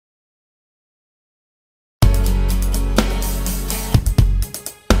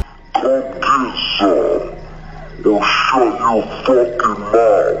or shut your fucking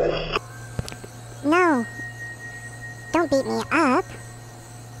mouth. No. Don't beat me up.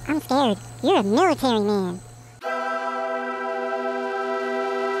 I'm scared. You're a military man.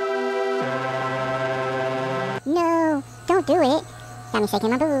 No, don't do it. Got me shaking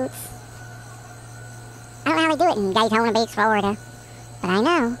my boots. I don't know how they do it in Daytona Beach, Florida. But I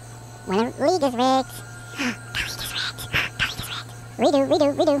know. When a league is rigged. The league is rigged. The league is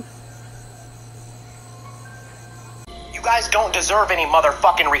rigged. Redo. You guys don't deserve any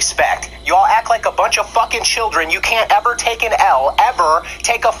motherfucking respect. You all act like a bunch of fucking children. You can't ever take an L, ever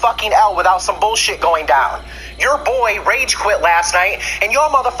take a fucking L without some bullshit going down. Your boy rage quit last night, and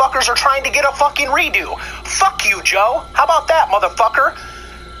y'all motherfuckers are trying to get a fucking redo. Fuck you, Joe. How about that, motherfucker?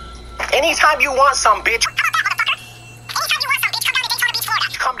 Anytime you want some, bitch.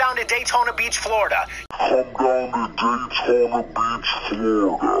 Come down to Daytona Beach, Florida. Come down to Daytona Beach,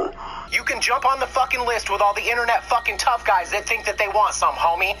 Florida. You can jump on the fucking list with all the internet fucking tough guys that think that they want some,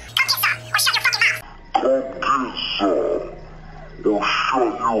 homie. Come get some, or shut your fucking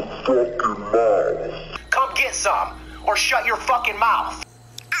mouth. Come get some, or shut your fucking mouth.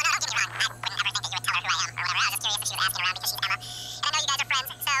 Oh, no, don't get me wrong. I wouldn't ever think that you would tell her who I am or whatever. I was just curious if she was asking around because she's Emma. And I know you guys are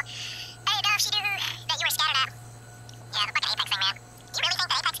friends, so I didn't know if she knew that you were scattered out. Yeah, the fucking Apex thing, man. Do you really think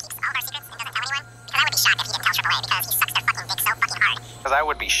that Apex keeps all of our secrets and doesn't tell anyone? Because I would be shocked if he didn't tell AAA because he sucks their fucking dick so fucking hard. Because I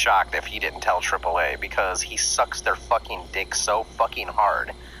would be shocked if he didn't tell AAA because he sucks their fucking dick so fucking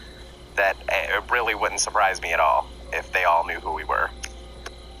hard that it really wouldn't surprise me at all if they all knew who we were.